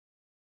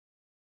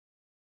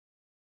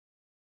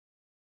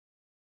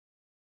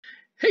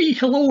Hey,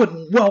 hello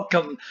and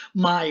welcome,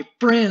 my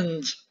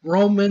friends,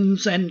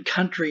 Romans and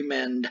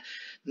countrymen.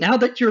 Now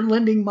that you're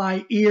lending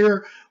my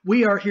ear,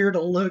 we are here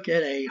to look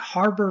at a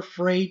Harbor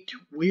Freight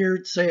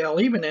weird sale.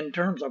 Even in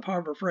terms of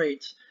Harbor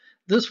Freights,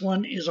 this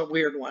one is a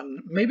weird one.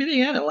 Maybe they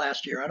had it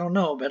last year, I don't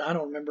know, but I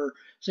don't remember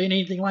seeing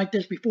anything like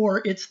this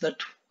before. It's the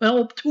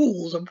 12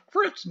 Tools of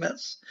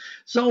Christmas.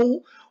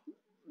 So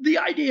the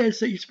idea is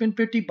that you spend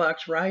 50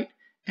 bucks, right?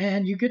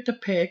 And you get to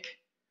pick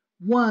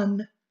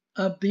one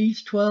of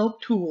these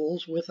 12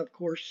 tools with, of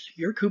course,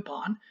 your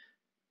coupon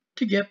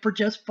to get for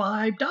just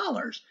 $5.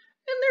 And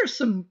there's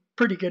some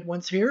pretty good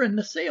ones here. And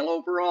the sale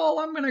overall,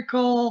 I'm going to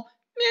call,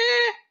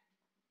 meh.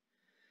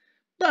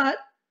 But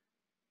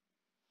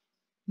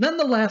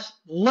nonetheless,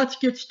 let's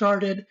get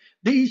started.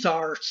 These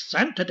are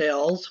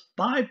Santadel's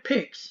 5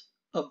 picks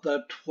of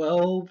the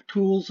 12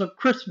 tools of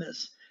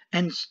Christmas.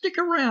 And stick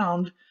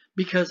around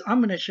because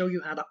I'm going to show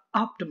you how to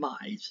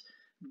optimize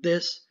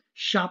this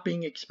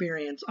shopping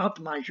experience,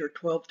 optimize your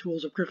 12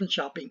 tools of Christmas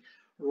shopping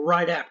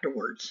right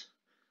afterwards.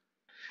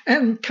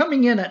 And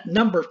coming in at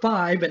number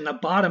 5 in the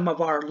bottom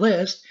of our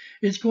list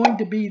is going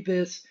to be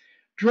this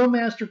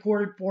Drillmaster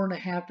corded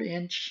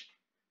 4.5-inch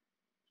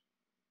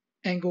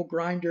angle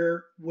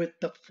grinder with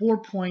the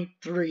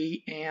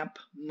 4.3 amp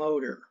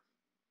motor.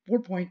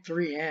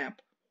 4.3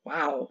 amp.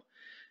 Wow.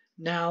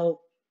 Now,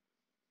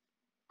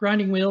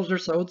 grinding wheels are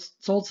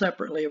sold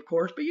separately, of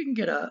course, but you can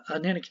get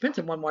an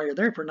inexpensive one while you're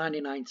there for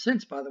 99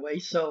 cents, by the way.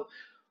 So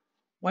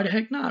why the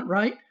heck not,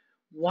 right?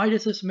 Why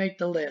does this make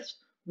the list?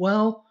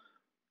 Well,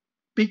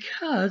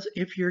 because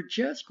if you're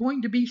just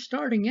going to be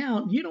starting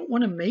out and you don't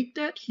want to make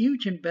that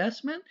huge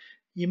investment,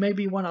 you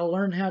maybe want to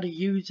learn how to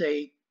use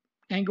a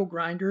angle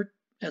grinder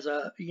as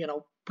a,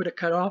 put a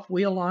cutoff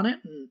wheel on it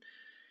and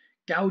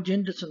gouge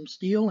into some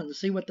steel and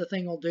see what the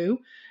thing will do.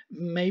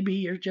 Maybe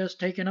you're just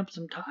taking up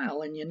some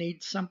tile and you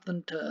need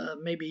something to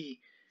maybe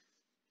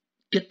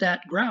get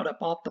that grout up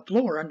off the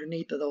floor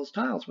underneath of those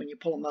tiles when you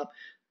pull them up.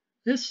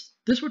 This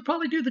would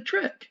probably do the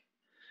trick.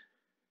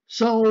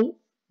 So,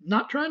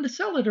 not trying to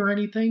sell it or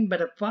anything,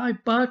 but at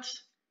 $5,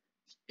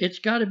 it's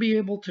got to be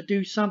able to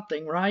do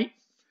something, right?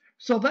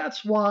 So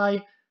that's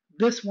why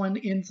this one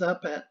ends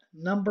up at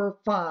number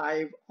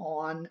 5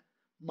 on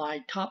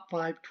my top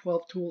 5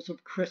 12 tools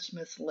of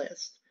Christmas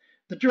list.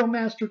 The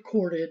Drillmaster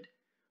corded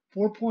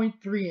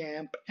 4.3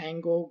 amp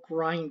angle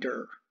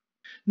grinder.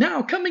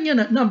 Now coming in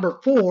at number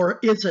 4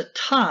 is a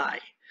tie.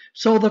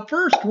 So the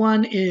first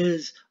one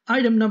is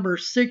item number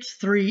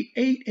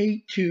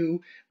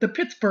 63882, the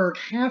Pittsburgh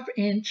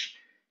 1/2-inch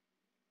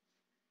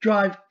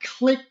drive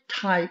click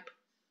type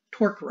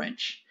torque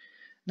wrench.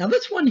 Now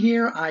this one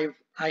here I've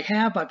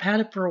had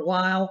it for a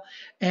while,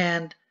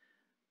 and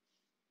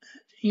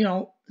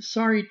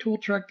sorry tool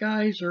truck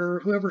guys or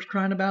whoever's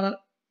crying about it,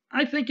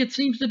 I think it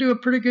seems to do a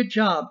pretty good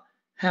job.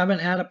 Haven't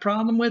had a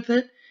problem with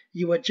it.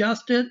 You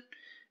adjust it,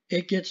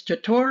 it gets to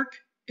torque,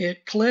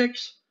 it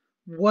clicks.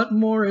 What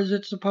more is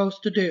it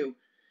supposed to do?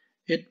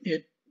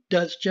 It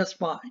does just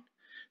fine.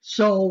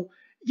 So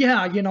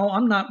yeah,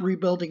 I'm not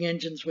rebuilding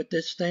engines with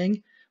this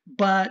thing,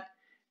 but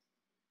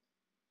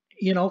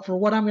for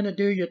what I'm going to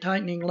do, you're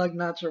tightening lug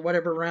nuts or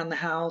whatever around the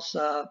house,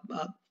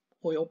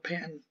 oil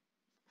pan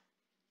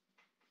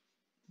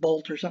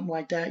bolt or something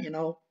like that,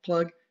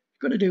 plug,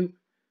 going to do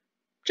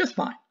just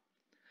fine.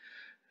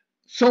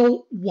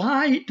 So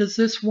why does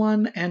this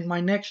one and my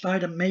next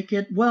item make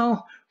it?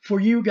 Well, for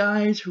you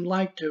guys who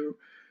like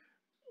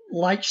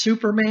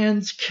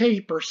Superman's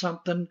cape or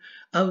something,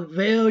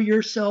 avail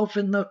yourself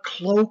in the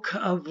cloak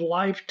of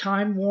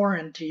lifetime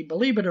warranty.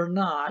 Believe it or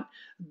not,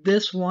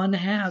 this one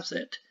has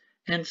it.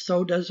 And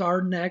so does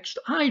our next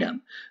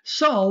item.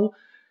 So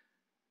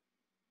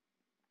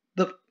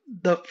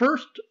the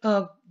first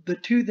of the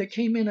two that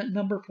came in at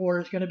number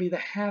 4 is going to be the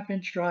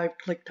 1/2-inch drive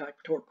click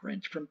type torque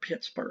wrench from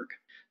Pittsburgh.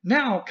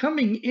 Now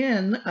coming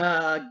in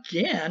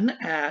again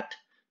at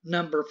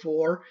number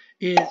 4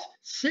 is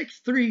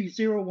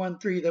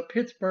 63013, the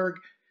Pittsburgh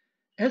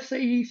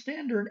SAE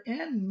standard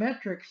and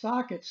metric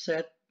socket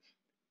set,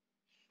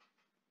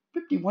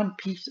 51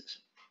 pieces.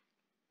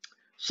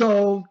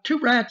 So 2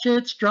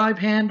 ratchets, drive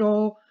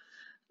handle,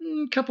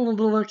 a couple of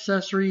little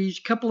accessories,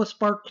 couple of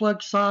spark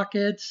plug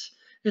sockets,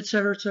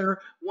 etc., etc.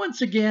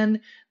 Once again,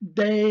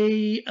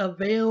 they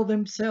avail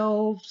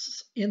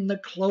themselves in the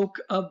cloak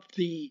of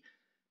the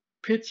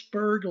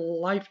Pittsburgh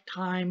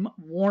lifetime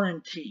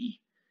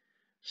warranty.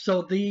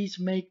 So these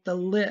make the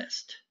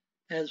list,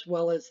 as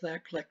well as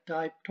that click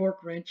type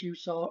torque wrench you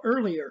saw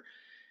earlier.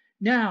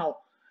 Now,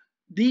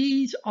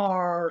 these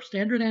are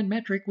standard and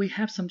metric. We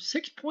have some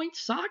 6-point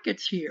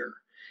sockets here.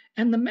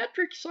 And the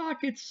metric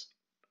sockets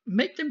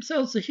make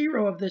themselves the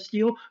hero of this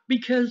deal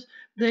because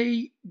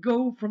they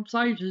go from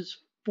sizes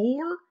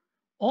 4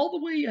 all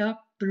the way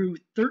up through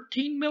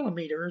 13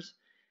 millimeters,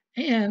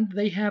 and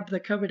they have the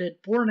coveted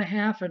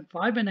 4.5 and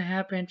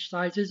 5.5-inch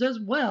sizes, as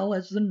well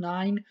as the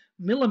 9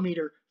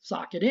 millimeter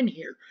socket in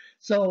here.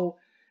 So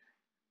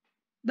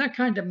that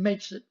kind of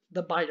makes it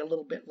the bite a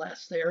little bit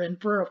less there.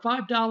 And for a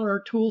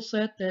 $5 tool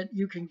set that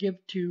you can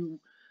give to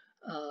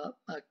a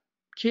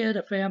kid,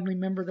 a family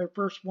member, their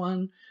first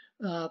one,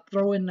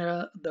 throw in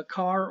the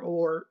car,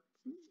 or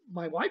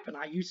my wife and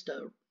I used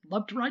to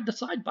love to ride the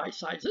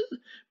side-by-sides. This would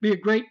be a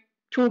great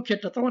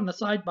toolkit to throw in the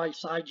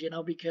side-by-sides,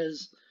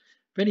 because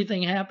if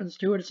anything happens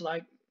to it, it's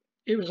like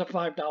it was a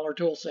 $5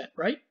 tool set,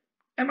 right?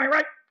 Am I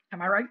right?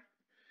 Am I right?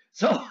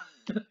 So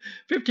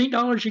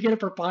 $15, you get it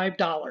for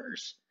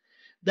 $5.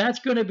 That's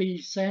going to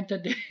be Santa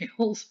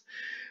Dale's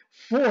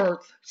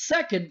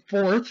second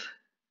fourth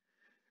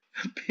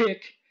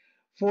pick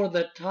for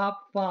the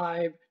top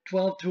 5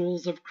 12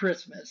 tools of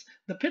Christmas.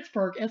 The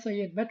Pittsburgh SA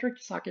metric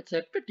socket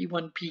set,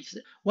 51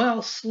 pieces.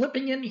 Well,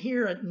 slipping in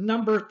here at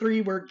number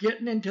 3, we're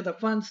getting into the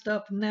fun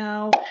stuff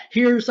now.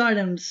 Here's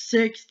item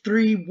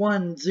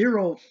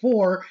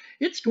 63104.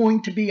 It's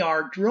going to be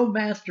our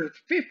Drillmaster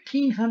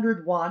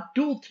 1500 watt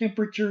dual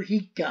temperature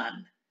heat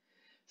gun.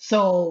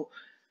 So,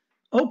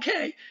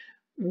 okay,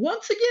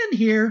 once again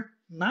here,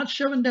 not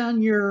shoving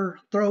down your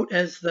throat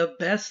as the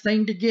best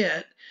thing to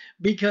get,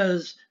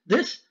 because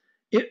this,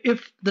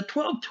 if the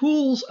 12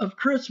 tools of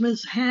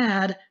Christmas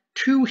had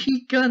 2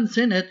 heat guns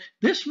in it,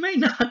 this may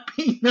not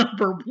be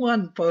number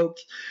 1,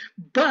 folks.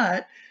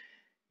 But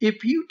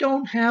if you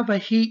don't have a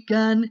heat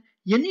gun,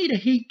 you need a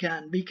heat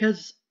gun,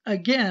 because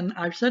again,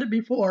 I've said it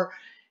before,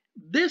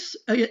 this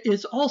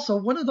is also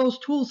one of those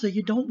tools that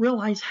you don't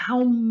realize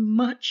how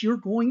much you're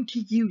going to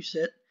use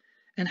it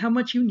and how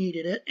much you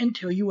needed it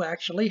until you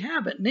actually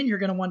have it. And then you're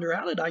going to wonder,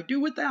 how did I do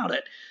without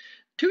it?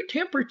 2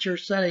 temperature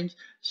settings.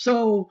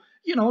 So,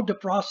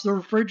 defrost the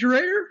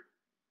refrigerator?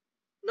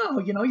 No,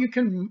 you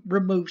can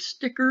remove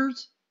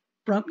stickers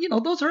from,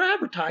 those are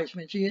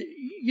advertisements.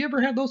 You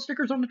ever had those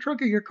stickers on the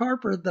trunk of your car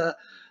for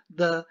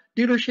the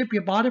dealership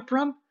you bought it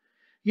from?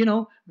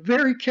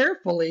 Very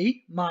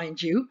carefully,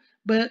 mind you,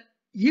 but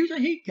use a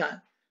heat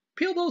gun.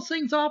 Peel those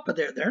things off of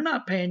there. They're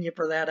not paying you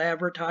for that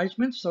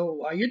advertisement, so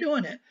why are you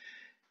doing it?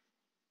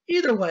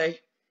 Either way,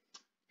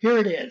 here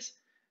it is.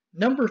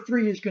 Number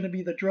 3 is going to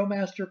be the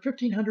Drillmaster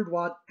 1500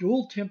 watt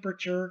dual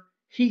temperature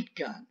heat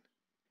gun.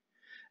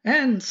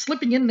 And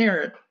slipping in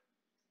there at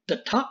the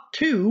top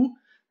 2,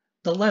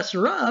 the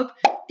lesser of,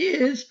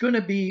 is going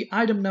to be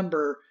item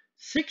number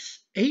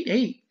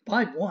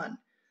 68851.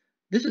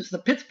 This is the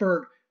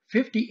Pittsburgh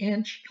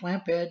 50-inch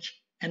clamp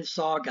edge and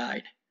saw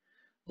guide.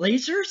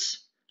 Lasers?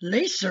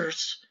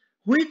 Lasers?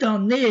 We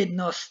don't need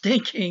no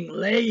stinking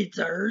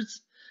lasers.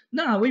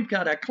 No, we've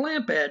got a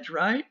clamp edge,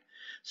 right?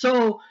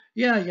 So,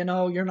 yeah,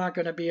 you're not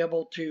going to be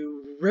able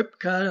to rip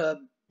cut a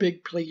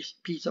big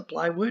piece of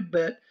plywood,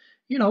 but,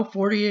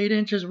 48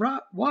 inches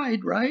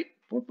wide, right?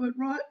 4 foot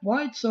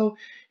wide. So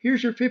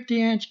here's your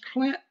 50-inch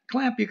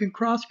clamp. You can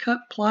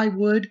cross-cut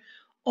plywood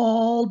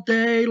all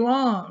day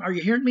long. Are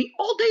you hearing me?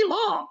 All day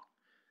long.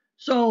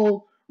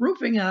 So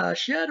roofing a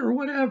shed or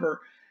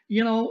whatever,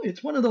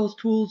 it's one of those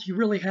tools you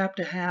really have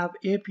to have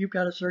if you've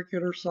got a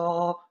circular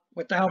saw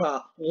without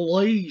a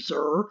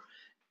laser.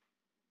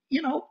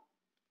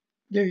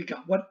 There you go.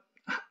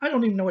 I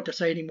don't even know what to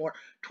say anymore.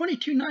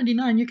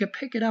 $22.99. You can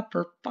pick it up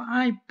for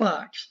 $5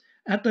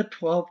 at the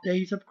 12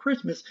 Days of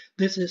Christmas.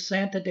 This is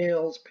Santa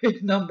Dale's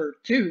pick number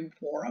 2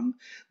 for them,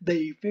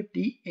 the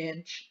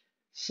 50-inch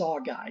saw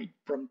guide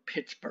from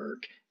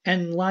Pittsburgh.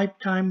 And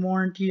lifetime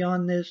warranty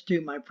on this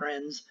too, my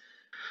friends.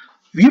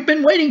 You've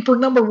been waiting for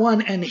number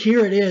 1, and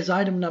here it is,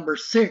 item number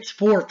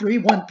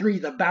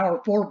 64313, the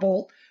BAUER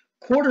 4-bolt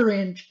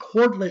 1/4-inch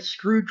cordless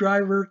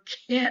screwdriver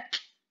kit.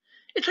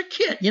 It's a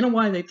kit. You know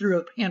why they threw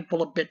a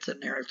handful of bits in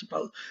there, I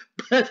suppose.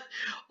 But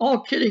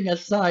all kidding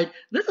aside,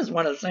 this is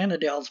one of Santa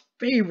Dale's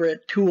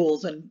favorite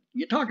tools. And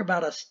you talk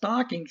about a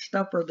stocking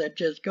stuffer that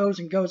just goes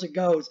and goes and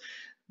goes.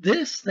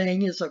 This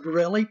thing is a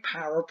really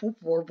powerful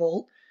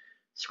 4-volt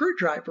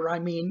screwdriver. I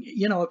mean,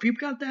 if you've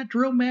got that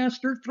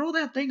Drillmaster, throw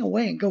that thing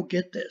away and go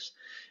get this.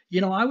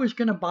 I was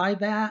going to buy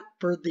that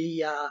for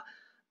the,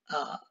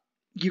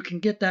 you can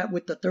get that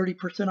with the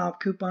 30% off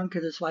coupon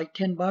because it's like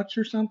 $10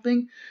 or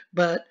something.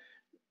 But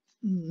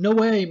no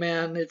way,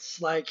 man.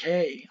 It's like,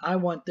 hey, I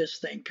want this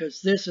thing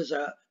because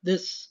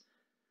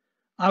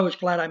I was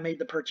glad I made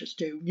the purchase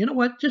too. You know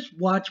what? Just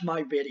watch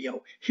my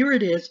video. Here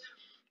it is.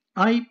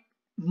 I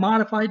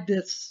modified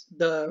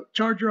the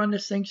charger on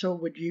this thing so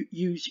it would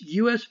use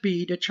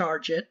USB to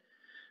charge it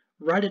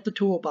right at the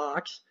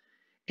toolbox.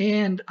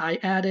 And I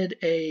added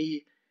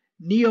a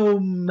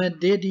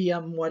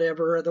neodymium,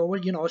 whatever,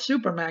 a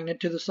super magnet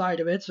to the side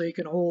of it so you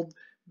can hold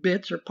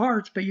bits or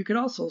parts, but you could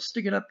also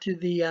stick it up to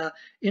the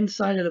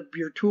inside of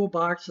your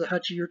toolbox, the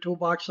hutch of your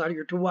toolbox, side of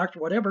your toolbox,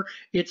 whatever.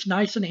 It's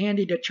nice and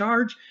handy to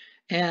charge,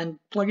 and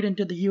plug it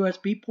into the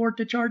USB port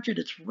to charge it.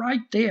 It's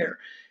right there.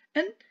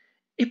 And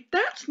if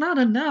that's not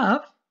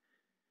enough,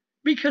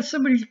 because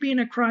somebody's being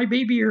a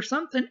crybaby or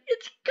something,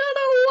 it's got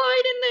a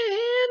light in the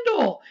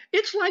handle.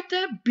 It's like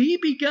that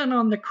BB gun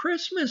on the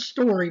Christmas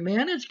Story,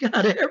 man. It's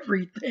got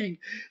everything.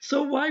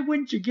 So why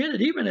wouldn't you get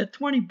it? Even at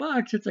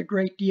 $20, it's a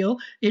great deal.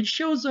 It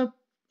shows up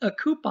a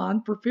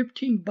coupon for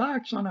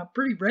 $15 on a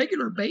pretty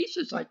regular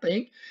basis, I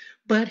think.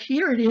 But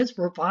here it is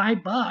for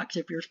 $5.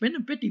 If you're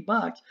spending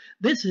 $50,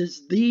 this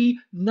is the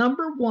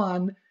number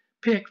 1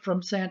 pick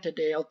from Santa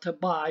Dale to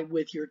buy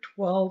with your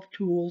 12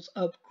 tools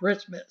of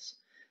Christmas.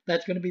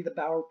 That's going to be the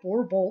BAUER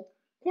 4-bolt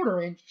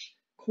 1/4-inch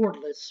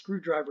cordless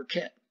screwdriver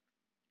kit.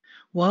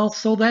 Well,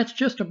 so that's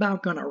just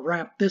about going to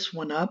wrap this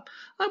one up.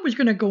 I was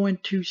going to go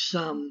into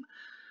some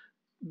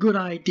good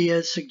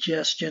ideas,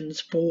 suggestions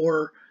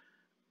for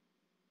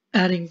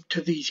adding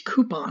to these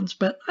coupons,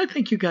 but I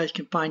think you guys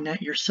can find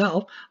that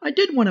yourself. I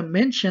did want to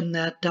mention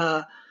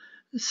that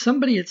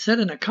somebody had said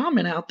in a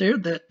comment out there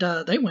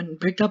that they went and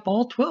picked up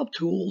all 12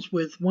 tools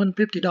with one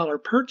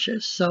 $50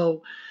 purchase.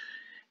 So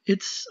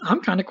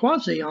I'm kind of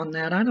quasi on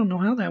that. I don't know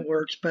how that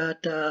works,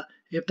 but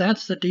if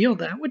that's the deal,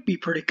 that would be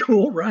pretty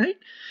cool, right?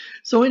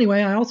 So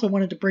anyway, I also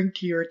wanted to bring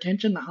to your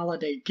attention the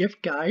holiday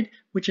gift guide,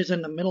 which is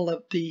in the middle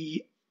of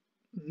the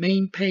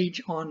main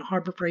page on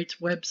Harbor Freight's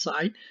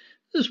website,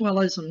 as well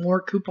as some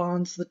more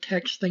coupons, the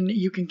text thing that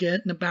you can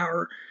get, and the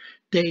BAUER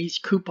Days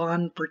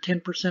coupon for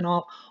 10%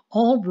 off,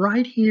 all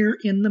right here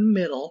in the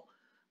middle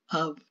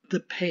of the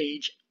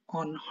page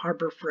on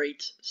Harbor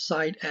Freight's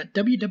site at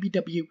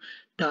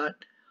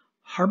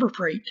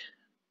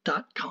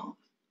www.harborfreight.com.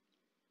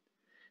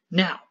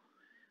 Now,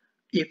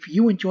 if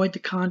you enjoyed the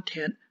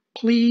content,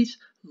 please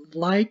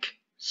like,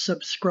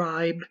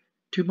 subscribe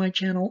to my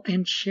channel,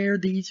 and share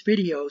these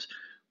videos.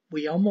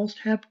 We almost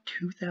have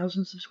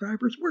 2,000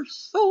 subscribers. We're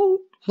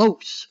so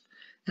close.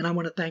 And I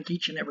want to thank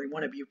each and every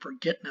one of you for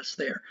getting us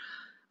there.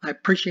 I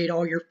appreciate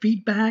all your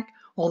feedback.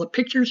 All the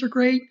pictures are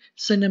great.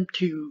 Send them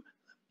to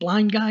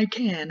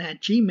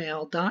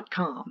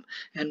blindguycan@gmail.com.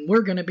 And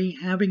we're going to be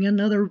having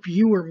another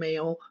viewer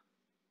mail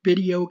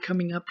video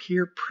coming up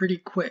here pretty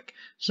quick.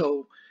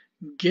 So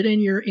get in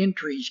your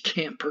entries,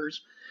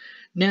 campers.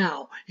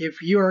 Now,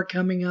 if you are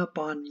coming up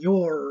on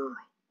your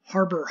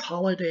Harbor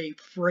Holiday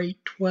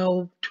Freight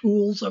 12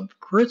 Tools of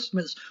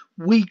Christmas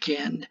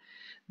weekend,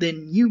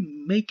 then you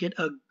make it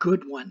a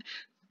good one.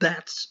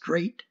 That's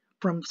straight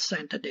from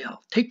Santadale.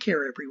 Take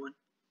care, everyone.